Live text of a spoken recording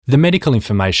The medical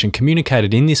information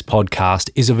communicated in this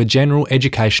podcast is of a general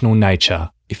educational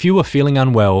nature. If you are feeling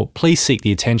unwell, please seek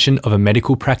the attention of a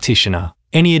medical practitioner.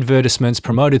 Any advertisements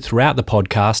promoted throughout the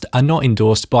podcast are not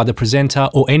endorsed by the presenter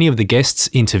or any of the guests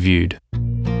interviewed.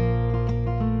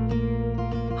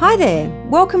 Hi there,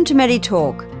 welcome to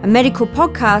MediTalk, a medical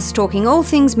podcast talking all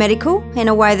things medical in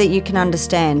a way that you can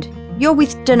understand. You're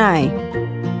with Danae.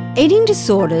 Eating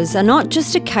disorders are not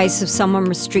just a case of someone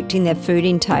restricting their food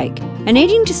intake. An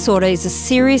eating disorder is a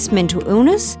serious mental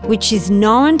illness which is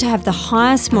known to have the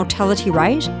highest mortality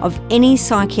rate of any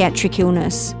psychiatric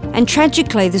illness. And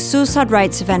tragically, the suicide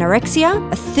rates of anorexia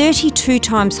are 32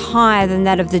 times higher than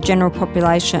that of the general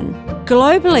population.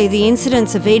 Globally, the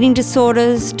incidence of eating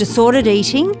disorders, disordered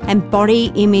eating and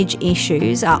body image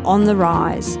issues are on the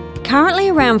rise. Currently,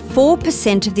 around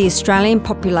 4% of the Australian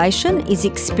population is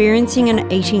experiencing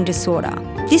an eating disorder.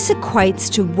 This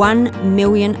equates to 1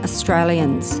 million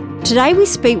Australians. Today we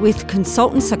speak with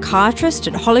consultant psychiatrist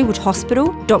at Hollywood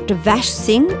Hospital, Dr. Vash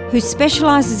Singh, who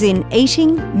specialises in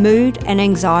eating, mood and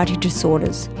anxiety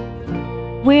disorders.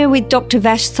 We're with Dr.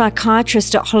 Vash,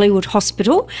 psychiatrist at Hollywood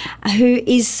Hospital, who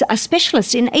is a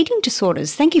specialist in eating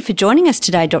disorders. Thank you for joining us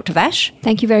today, Dr. Vash.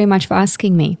 Thank you very much for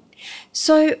asking me.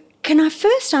 So, can I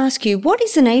first ask you, what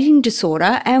is an eating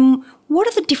disorder and what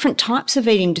are the different types of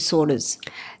eating disorders?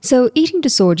 So eating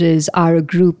disorders are a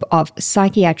group of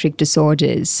psychiatric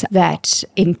disorders that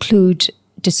include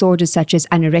disorders such as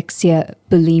anorexia,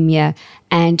 bulimia,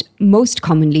 and most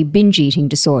commonly binge eating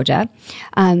disorder.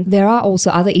 There are also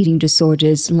other eating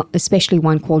disorders, especially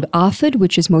one called ARFID,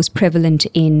 which is most prevalent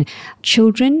in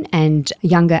children and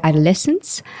younger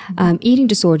adolescents. Eating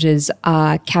disorders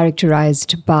are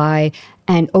characterized by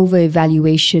an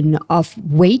over-evaluation of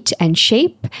weight and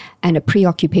shape and a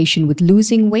preoccupation with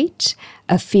losing weight,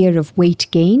 a fear of weight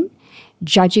gain,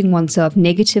 judging oneself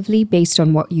negatively based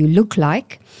on what you look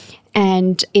like.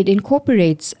 And it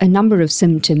incorporates a number of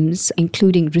symptoms,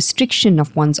 including restriction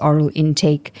of one's oral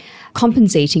intake,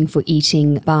 compensating for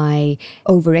eating by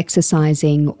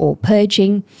over-exercising or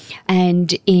purging,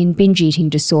 and in binge eating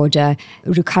disorder,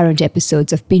 recurrent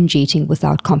episodes of binge eating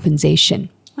without compensation.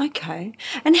 Okay.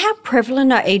 And how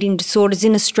prevalent are eating disorders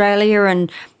in Australia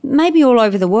and maybe all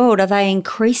over the world? Are they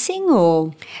increasing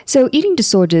or? So eating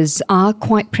disorders are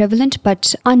quite prevalent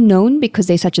but unknown because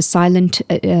they're such a silent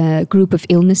group of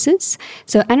illnesses.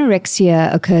 So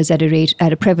anorexia occurs at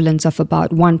a prevalence of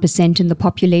about 1% in the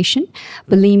population.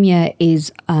 Bulimia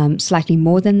is slightly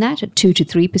more than that, at 2 to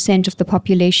 3% of the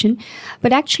population.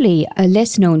 But actually, a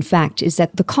less known fact is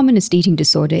that the commonest eating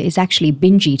disorder is actually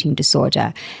binge eating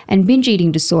disorder. And binge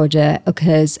eating disorder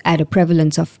occurs at a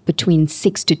prevalence of between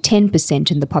 6 to 10%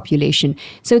 in the population.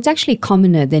 So it's actually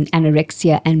commoner than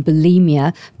anorexia and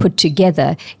bulimia put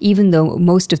together, even though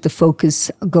most of the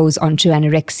focus goes onto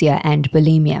anorexia and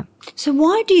bulimia. So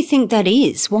why do you think that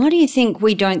is? Why do you think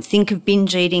we don't think of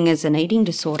binge eating as an eating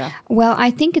disorder? Well,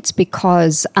 I think it's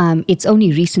because it's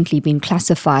only recently been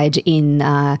classified in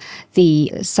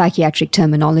the psychiatric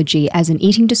terminology as an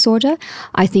eating disorder.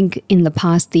 I think in the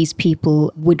past these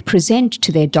people would present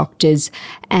to their doctors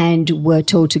and were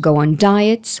told to go on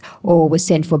diets or were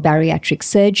sent for bariatric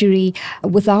surgery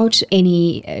without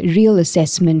any real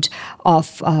assessment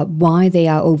of why they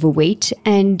are overweight.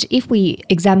 And if we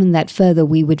examine that further,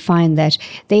 we would find that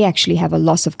they actually have a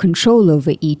loss of control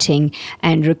over eating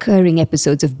and recurring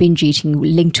episodes of binge eating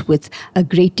linked with a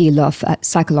great deal of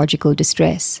psychological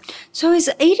distress. So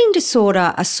is eating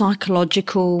disorder a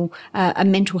psychological, a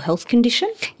mental health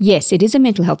condition? Yes, it is a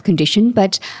mental health condition,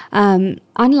 but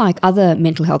unlike other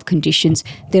mental health conditions,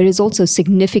 there is also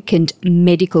significant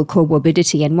medical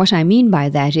comorbidity. And what I mean by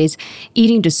that is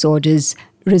eating disorders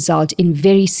result in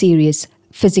very serious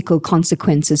physical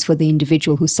consequences for the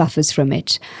individual who suffers from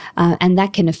it. And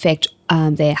that can affect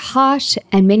their heart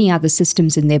and many other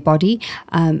systems in their body.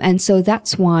 And so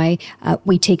that's why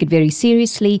we take it very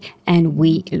seriously and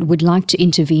we would like to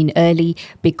intervene early,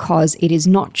 because it is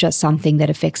not just something that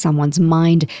affects someone's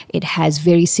mind. It has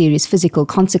very serious physical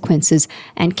consequences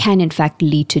and can in fact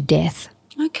lead to death.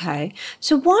 Okay.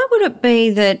 So why would it be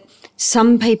that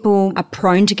some people are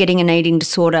prone to getting an eating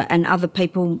disorder and other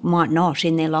people might not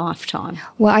in their lifetime?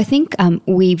 Well, I think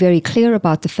we're very clear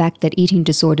about the fact that eating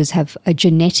disorders have a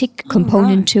genetic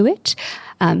component to it.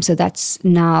 So that's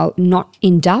now not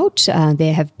in doubt.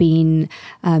 There have been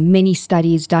many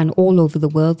studies done all over the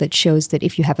world that shows that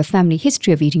if you have a family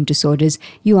history of eating disorders,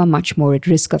 you are much more at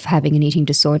risk of having an eating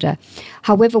disorder.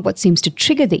 However, what seems to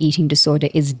trigger the eating disorder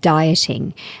is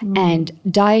dieting. And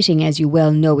dieting, as you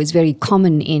well know, is very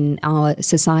common in our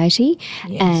society.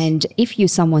 Yes. And if you're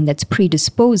someone that's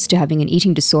predisposed to having an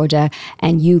eating disorder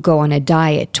and you go on a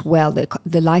diet, well,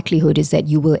 the likelihood is that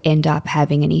you will end up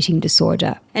having an eating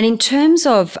disorder. And in terms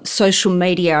of social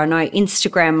media, I know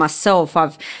Instagram myself,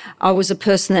 I was a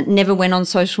person that never went on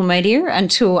social media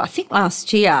until I think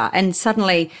last year, and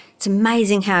suddenly it's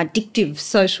amazing how addictive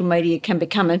social media can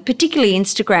become, and particularly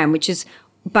Instagram, which is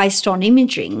based on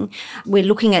imaging. We're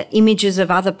looking at images of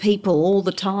other people all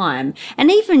the time. And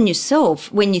even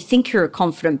yourself, when you think you're a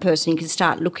confident person, you can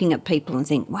start looking at people and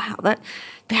think, wow,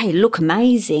 they look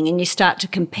amazing, and you start to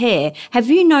compare. Have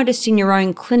you noticed in your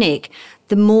own clinic,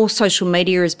 the more social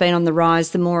media has been on the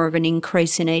rise, the more of an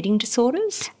increase in eating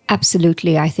disorders?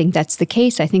 Absolutely. I think that's the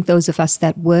case. I think those of us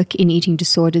that work in eating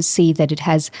disorders see that it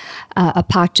has a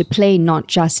part to play, not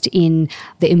just in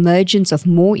the emergence of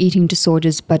more eating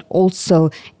disorders, but also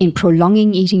in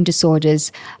prolonging eating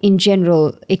disorders. In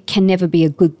general, it can never be a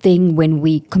good thing when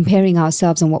we comparing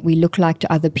ourselves and what we look like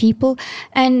to other people.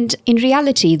 And in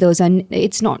reality,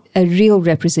 it's not a real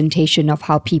representation of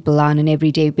how people are on an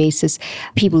everyday basis.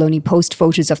 People only post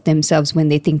photos of themselves when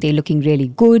they think they're looking really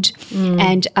good.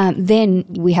 And then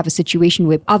we have a situation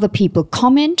where other people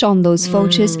comment on those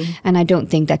photos, and I don't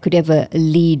think that could ever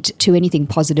lead to anything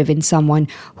positive in someone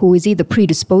who is either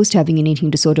predisposed to having an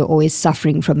eating disorder or is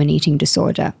suffering from an eating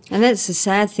disorder. And that's the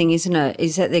sad thing, isn't it,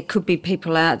 is that there could be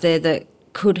people out there that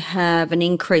could have an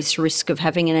increased risk of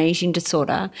having an eating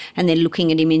disorder, and they're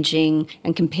looking at imaging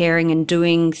and comparing and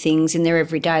doing things in their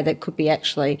everyday that could be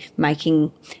actually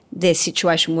making their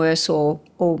situation worse or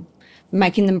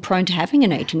making them prone to having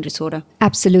an eating disorder.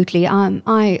 Absolutely.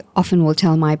 I often will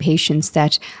tell my patients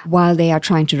that while they are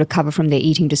trying to recover from their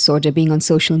eating disorder, being on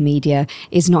social media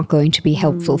is not going to be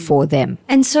helpful for them.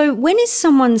 And so when is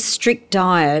someone's strict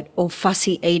diet or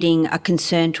fussy eating a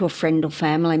concern to a friend or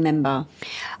family member?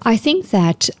 I think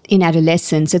that in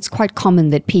adolescence, it's quite common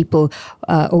that people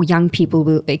or young people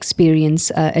will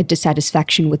experience a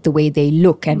dissatisfaction with the way they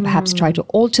look and perhaps try to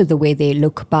alter the way they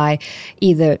look by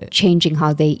either changing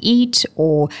how they eat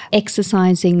or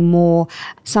exercising more.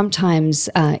 Sometimes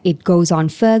it goes on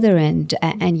further and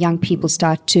young people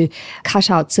start to cut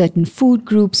out certain food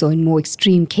groups or in more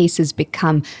extreme cases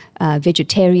become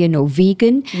vegetarian or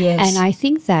vegan. Yes. And I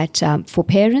think that for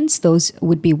parents, those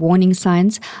would be warning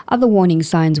signs. Other warning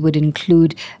signs would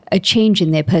include a change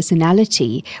in their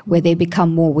personality where they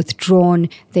become more withdrawn,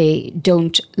 they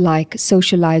don't like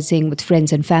socializing with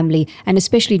friends and family, and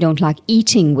especially don't like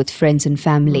eating with friends and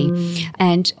family.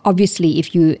 And obviously,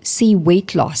 if you see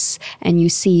weight loss and you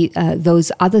see those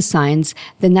other signs,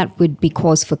 then that would be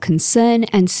cause for concern,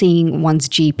 and seeing one's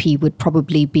GP would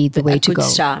probably be the way to go.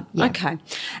 Good start. Yeah. Okay.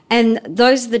 And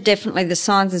those are definitely the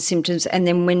signs and symptoms. And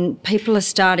then when people are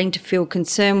starting to feel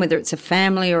concerned, whether it's a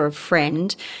family or a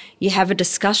friend, you have a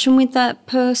discussion with that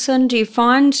person. Do you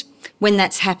find when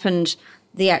that's happened,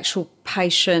 the actual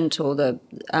patient or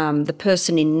the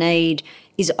person in need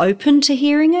is open to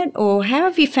hearing it? Or how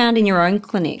have you found in your own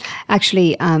clinic?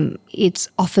 Actually, it's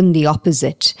often the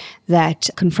opposite,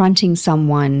 that confronting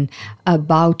someone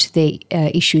about their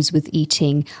issues with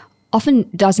eating often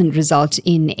doesn't result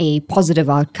in a positive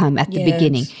outcome at the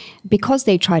beginning. Because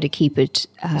they try to keep it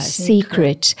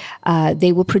secret,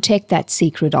 they will protect that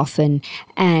secret often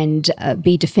and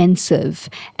be defensive.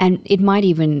 And it might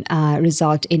even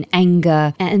result in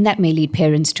anger, and that may lead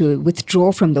parents to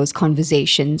withdraw from those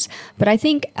conversations. But I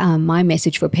think my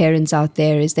message for parents out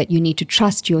there is that you need to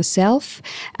trust yourself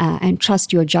and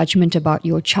trust your judgment about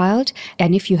your child.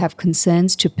 And if you have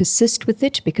concerns, to persist with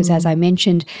it, because as I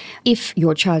mentioned, if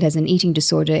your child has an eating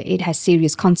disorder, it has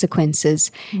serious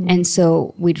consequences. And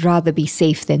so we'd rather be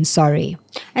safe than sorry.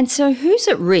 And so who's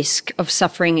at risk of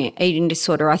suffering an eating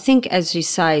disorder? I think, as you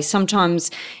say, sometimes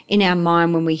in our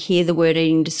mind when we hear the word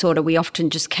eating disorder, we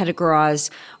often just categorise,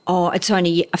 it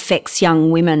only affects young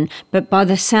women. But by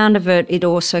the sound of it, it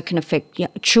also can affect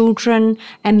children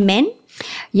and men.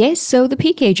 Yes, so the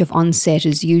peak age of onset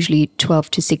is usually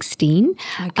 12 to 16,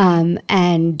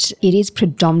 and it is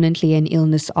predominantly an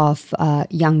illness of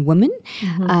young women,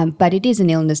 but it is an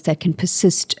illness that can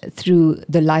persist through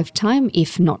the lifetime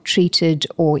if not treated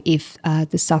or if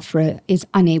the sufferer is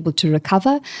unable to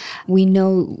recover. We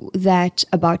know that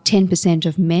about 10%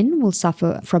 of men will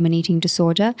suffer from an eating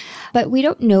disorder, but we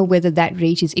don't know whether that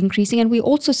rate is increasing, and we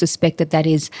also suspect that that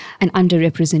is an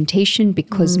underrepresentation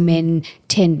because men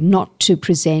tend not to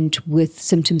present with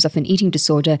symptoms of an eating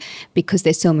disorder because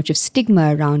there's so much of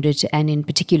stigma around it, and in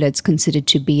particular it's considered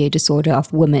to be a disorder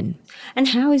of women. And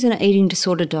how is an eating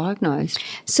disorder diagnosed?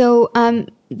 So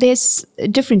there's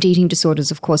different eating disorders,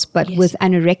 of course, but with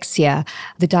anorexia,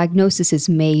 the diagnosis is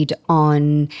made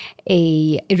on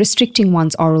a restricting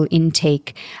one's oral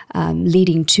intake,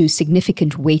 leading to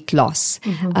significant weight loss,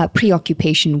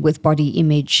 preoccupation with body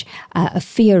image, a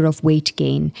fear of weight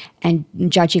gain, and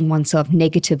judging oneself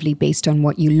negatively based on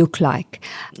what you look like.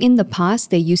 In the past,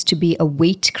 there used to be a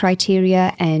weight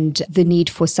criteria and the need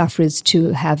for sufferers to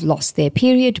have lost their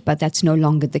period, but that's no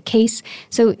longer the case.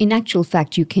 So in actual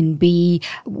fact, you can be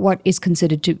what is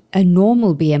considered to a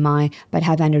normal BMI, but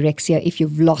have anorexia if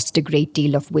you've lost a great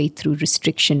deal of weight through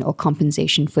restriction or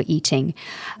compensation for eating.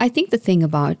 I think the thing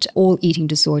about all eating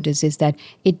disorders is that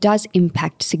it does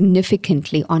impact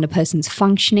significantly on a person's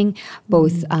functioning,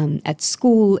 both at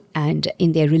school and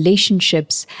in their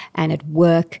relationships and at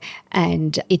work,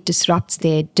 and it disrupts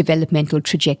their developmental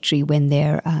trajectory when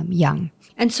they're young.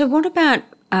 And so what about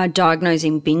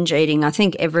diagnosing binge eating? I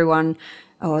think everyone...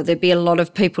 there'd be a lot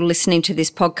of people listening to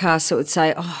this podcast that would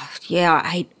say,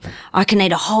 I can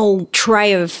eat a whole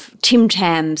tray of Tim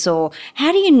Tams. Or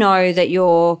how do you know that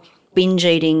your binge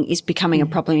eating is becoming a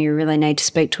problem? You really need to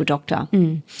speak to a doctor.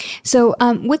 So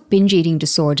with binge eating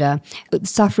disorder,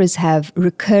 sufferers have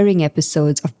recurring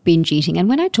episodes of binge eating. And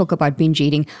when I talk about binge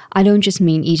eating, I don't just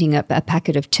mean eating a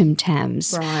packet of Tim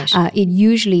Tams. Right. It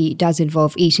usually does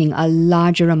involve eating a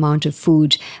larger amount of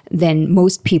food than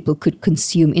most people could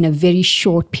consume in a very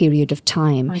short period of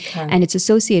time. Okay. And it's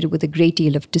associated with a great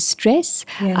deal of distress.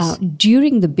 Yes.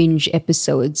 During the binge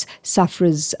episodes,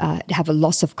 sufferers have a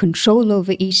loss of control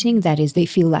over eating. That is, they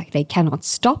feel like they cannot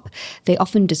stop. They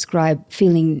often describe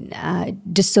feeling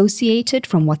dissociated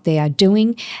from what they are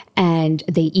doing, and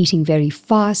they're eating very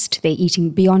fast. They're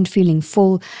eating beyond feeling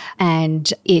full,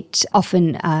 and it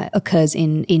often occurs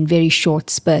in very short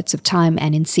spurts of time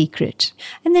and in secret.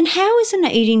 And then how is an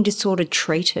eating disorder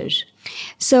treated?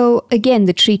 So again,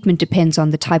 the treatment depends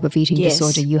on the type of eating Yes.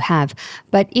 disorder you have.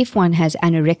 But if one has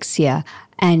anorexia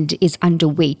and is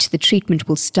underweight, the treatment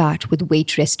will start with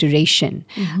weight restoration.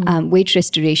 Weight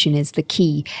restoration is the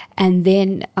key. And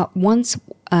then once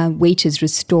weight is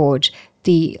restored,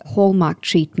 the hallmark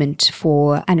treatment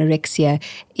for anorexia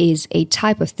is a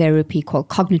type of therapy called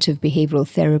cognitive behavioral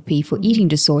therapy for eating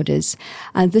disorders.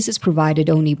 This is provided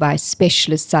only by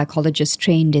specialist psychologists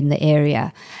trained in the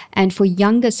area. And for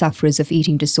younger sufferers of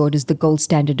eating disorders, the gold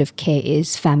standard of care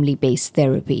is family-based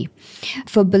therapy.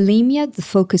 For bulimia, the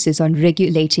focus is on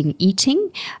regulating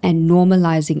eating and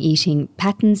normalizing eating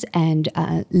patterns and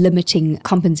limiting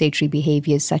compensatory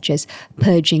behaviors such as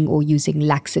purging or using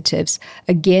laxatives.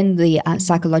 Again, the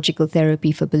psychological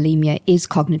therapy for bulimia is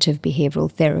cognitive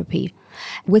behavioral therapy.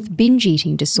 With binge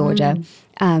eating disorder,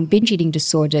 binge eating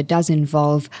disorder does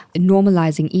involve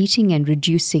normalizing eating and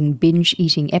reducing binge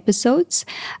eating episodes.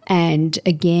 And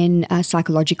again,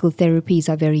 psychological therapies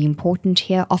are very important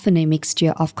here, often a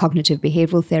mixture of cognitive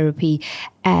behavioral therapy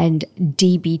and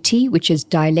DBT, which is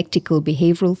dialectical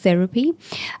behavioral therapy.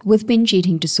 With binge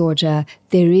eating disorder,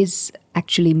 there is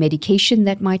actually medication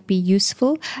that might be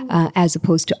useful as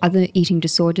opposed to other eating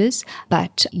disorders,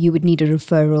 but you would need a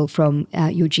referral from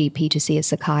your GP to see a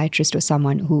psychiatrist or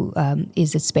someone who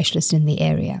is a specialist in the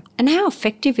area. And how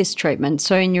effective is treatment?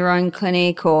 So in your own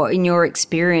clinic or in your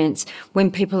experience, when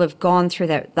people have gone through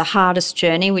the hardest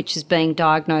journey, which is being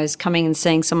diagnosed, coming and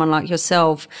seeing someone like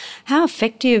yourself, how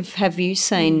effective have you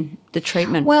seen the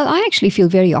treatment? Well, I actually feel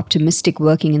very optimistic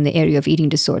working in the area of eating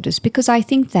disorders because I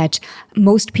think that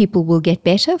most people will get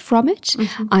better from it.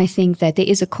 I think that there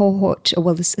is a cohort,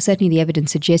 well, certainly the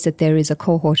evidence suggests that there is a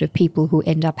cohort of people who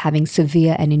end up having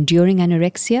severe and enduring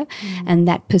anorexia, and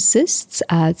that persists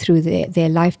through their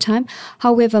lifetime.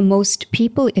 However, most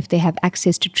people, if they have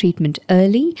access to treatment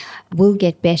early, will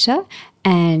get better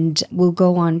and will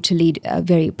go on to lead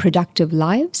very productive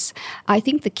lives. I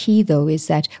think the key, though, is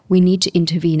that we need to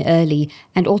intervene early.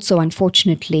 And also,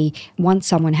 unfortunately, once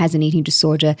someone has an eating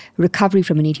disorder, recovery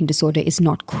from an eating disorder is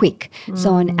not quick.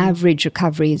 So on average,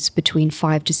 recovery is between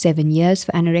 5 to 7 years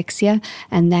for anorexia,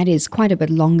 and that is quite a bit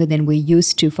longer than we're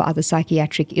used to for other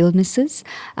psychiatric illnesses.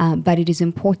 But it is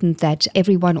important that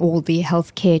everyone, all the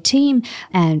healthcare team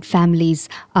and families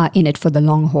are in it for the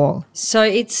long haul. So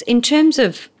it's in terms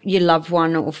of your loved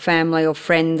one or family or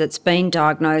friend that's been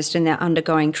diagnosed and they're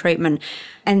undergoing treatment,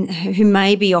 and who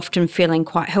may be often feeling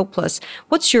quite helpless.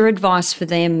 What's your advice for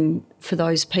them, for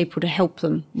those people, to help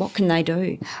them? What can they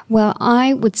do? Well,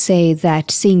 I would say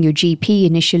that seeing your GP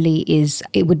initially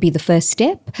would be the first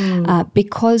step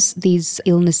because these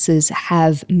illnesses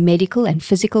have medical and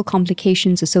physical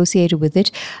complications associated with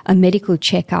it. A medical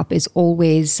checkup is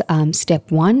always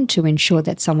step one to ensure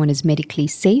that someone is medically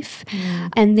safe.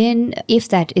 And then if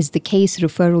that is the case,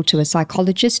 referral to a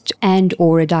psychologist and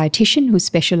or a dietitian who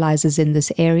specializes in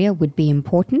this area would be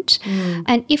important.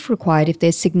 And if required, if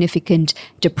there's significant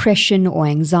depression or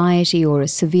anxiety or a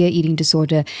severe eating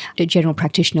disorder, a general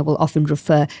practitioner will often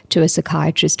refer to a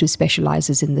psychiatrist who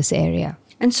specializes in this area.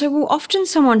 And so will often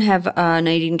someone have an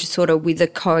eating disorder with a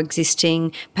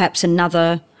coexisting, perhaps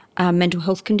another mental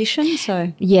health condition?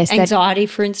 So yes, anxiety,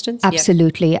 for instance?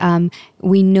 Absolutely.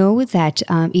 We know that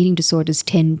eating disorders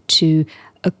tend to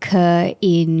occur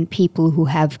in people who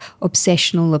have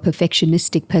obsessional or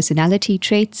perfectionistic personality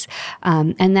traits,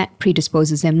 and that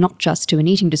predisposes them not just to an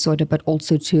eating disorder but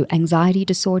also to anxiety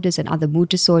disorders and other mood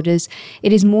disorders.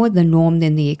 It is more the norm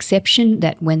than the exception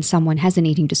that when someone has an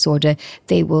eating disorder,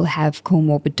 they will have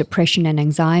comorbid depression and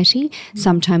anxiety.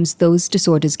 Sometimes those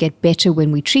disorders get better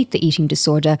when we treat the eating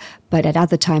disorder, but at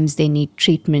other times they need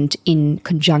treatment in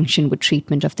conjunction with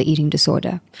treatment of the eating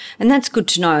disorder. And that's good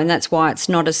to know, and that's why it's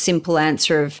not a simple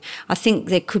answer of, I think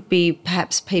there could be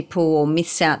perhaps people or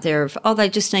myths out there of, they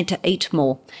just need to eat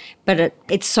more. But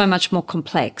it's so much more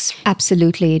complex.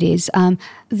 Absolutely it is.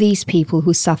 These people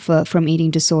who suffer from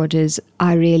eating disorders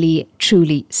are really,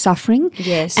 truly suffering.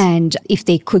 Yes. And if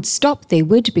they could stop, they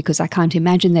would, because I can't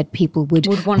imagine that people would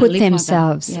put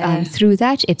themselves through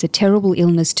that. It's a terrible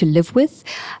illness to live with.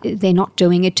 They're not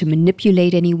doing it to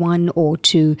manipulate anyone or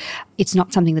it's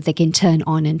not something that they can turn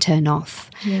on and turn off.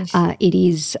 Yes. It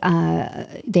is,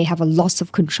 they have a loss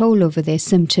of control over their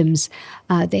symptoms.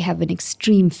 They have an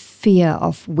extreme fear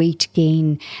of weight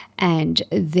gain, and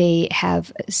they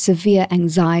have severe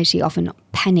anxiety, often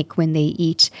panic when they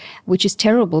eat, which is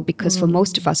terrible because for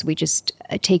most of us, we just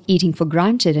take eating for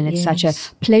granted and it's such a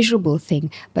pleasurable thing.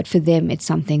 But for them, it's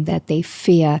something that they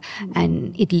fear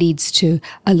and it leads to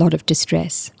a lot of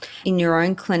distress. In your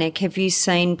own clinic, have you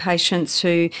seen patients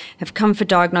who have come for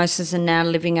diagnosis and now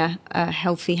living a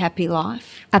healthy, happy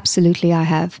life? Absolutely, I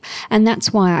have. And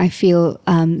that's why I feel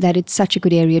that it's such a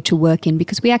good area to work in,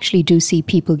 because we actually do see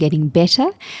people getting better.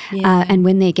 And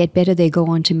when they get better, they go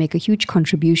on to make a huge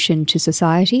contribution to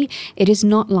society. It is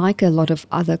not like a lot of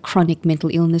other chronic mental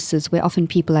illnesses where often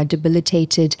people are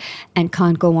debilitated and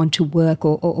can't go on to work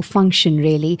or function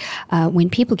really. When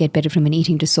people get better from an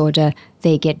eating disorder,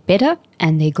 they get better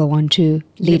and they go on to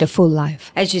lead a full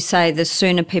life. As you say, the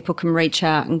sooner people can reach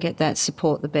out and get that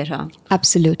support, the better.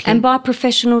 Absolutely. And by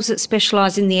professionals that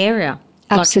specialise in the area.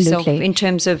 Absolutely. Like yourself, in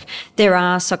terms of there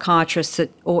are psychiatrists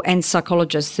and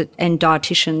psychologists and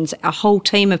dietitians, a whole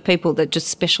team of people that just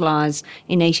specialise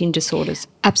in eating disorders.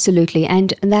 Absolutely.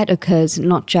 And that occurs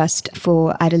not just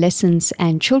for adolescents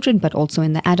and children, but also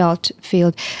in the adult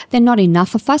field. There are not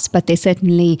enough of us, but there's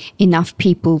certainly enough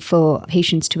people for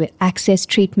patients to access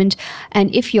treatment.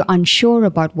 And if you're unsure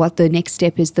about what the next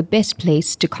step is, the best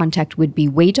place to contact would be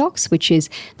WADOCS, which is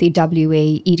the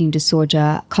WA Eating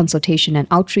Disorder Consultation and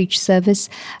Outreach Service.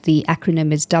 The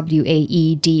acronym is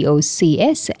WAEDOCS,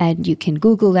 and you can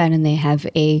Google that and they have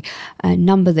a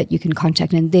number that you can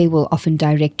contact, and they will often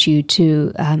direct you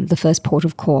to the first port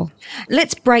of call.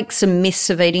 Let's break some myths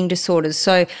of eating disorders.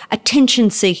 So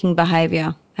attention-seeking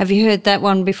behaviour. Have you heard that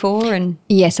one before?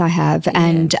 Yes, I have.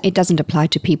 And it doesn't apply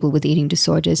to people with eating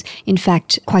disorders. In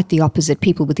fact, quite the opposite.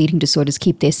 People with eating disorders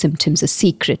keep their symptoms a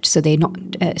secret, so they're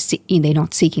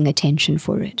not seeking attention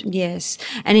for it. Yes.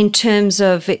 And in terms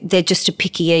of they're just a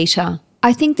picky eater.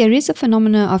 I think there is a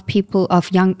phenomena of people,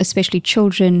 of young, especially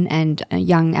children and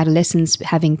young adolescents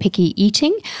having picky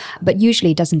eating, but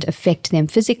usually it doesn't affect them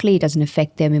physically, it doesn't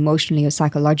affect them emotionally or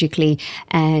psychologically,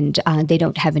 and they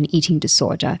don't have an eating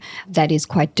disorder. That is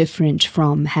quite different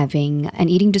from having an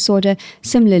eating disorder.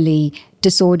 Similarly,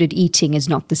 disordered eating is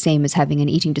not the same as having an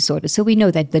eating disorder. So we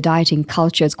know that the dieting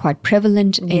culture is quite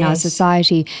prevalent in our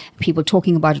society. People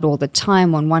talking about it all the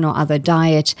time on one or other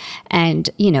diet. And,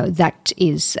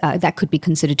 that could be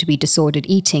considered to be disordered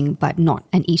eating, but not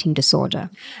an eating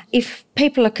disorder. If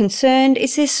people are concerned,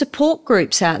 is there support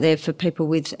groups out there for people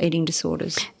with eating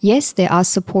disorders? Yes, there are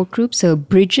support groups. So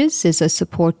Bridges is a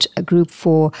support group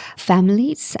for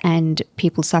families and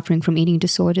people suffering from eating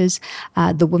disorders.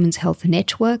 The Women's Health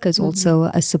Network is also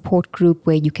also a support group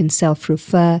where you can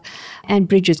self-refer, and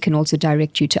Bridges can also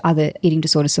direct you to other eating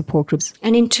disorder support groups.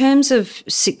 And in terms of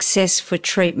success for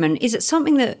treatment, is it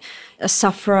something that a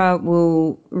sufferer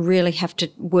will really have to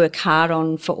work hard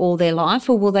on for all their life,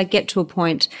 or will they get to a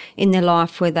point in their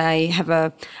life where they have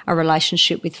a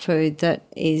relationship with food that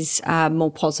is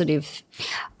more positive?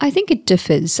 I think it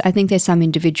differs. I think there's some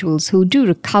individuals who do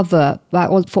recover,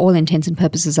 for all intents and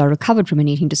purposes, are recovered from an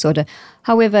eating disorder.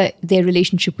 However, their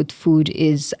relationship with food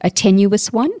is a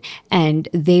tenuous one, and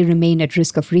they remain at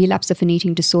risk of relapse of an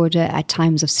eating disorder at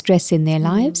times of stress in their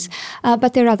lives.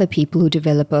 But there are other people who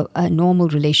develop a normal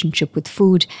relationship with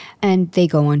food, and they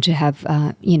go on to have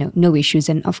no issues,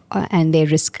 and their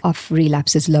risk of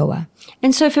relapse is lower.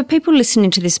 And so for people listening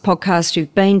to this podcast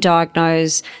who've been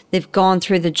diagnosed, they've gone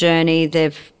through the journey,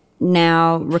 they've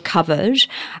now recovered,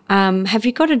 have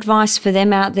you got advice for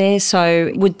them out there?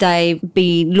 So would they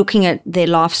be looking at their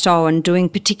lifestyle and doing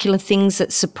particular things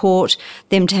that support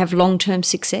them to have long-term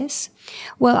success?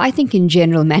 Well, I think in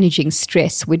general, managing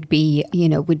stress would be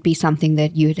something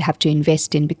that you'd have to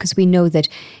invest in, because we know that,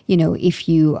 if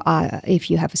you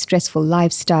have a stressful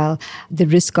lifestyle, the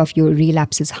risk of your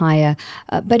relapse is higher.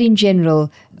 But in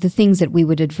general, the things that we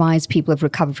would advise people who've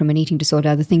recovered from an eating disorder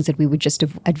are the things that we would just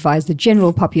advise the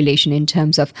general population in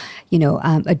terms of,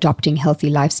 adopting healthy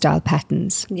lifestyle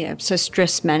patterns. Yeah, so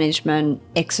stress management,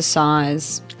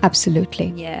 exercise.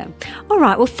 Absolutely. Yeah. All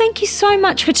right. Well, thank you so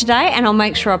much for today, and I'll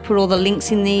make sure I put all the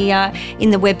links in the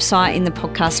website, in the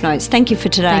podcast notes. Thank you for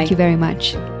today. Thank you very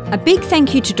much. A big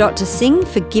thank you to Dr. Singh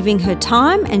for giving her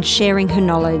time and sharing her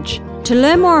knowledge. To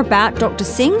learn more about Dr.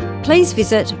 Singh, please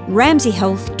visit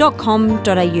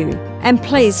ramsayhealth.com.au. And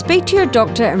please speak to your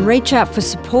doctor and reach out for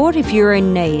support if you're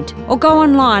in need. Or go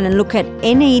online and look at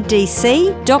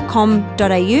nedc.com.au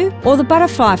or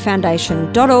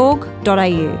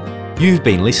thebutterflyfoundation.org.au. You've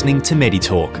been listening to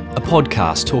MediTalk, a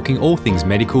podcast talking all things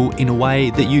medical in a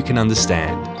way that you can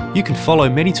understand. You can follow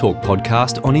MediTalk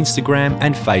Podcast on Instagram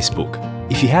and Facebook.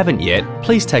 If you haven't yet,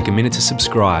 please take a minute to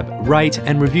subscribe, rate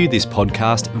and review this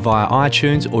podcast via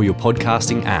iTunes or your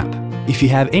podcasting app. If you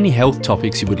have any health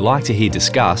topics you would like to hear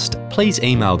discussed, please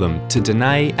email them to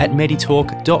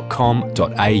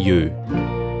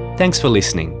Danae@meditalk.com.au. Thanks for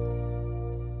listening.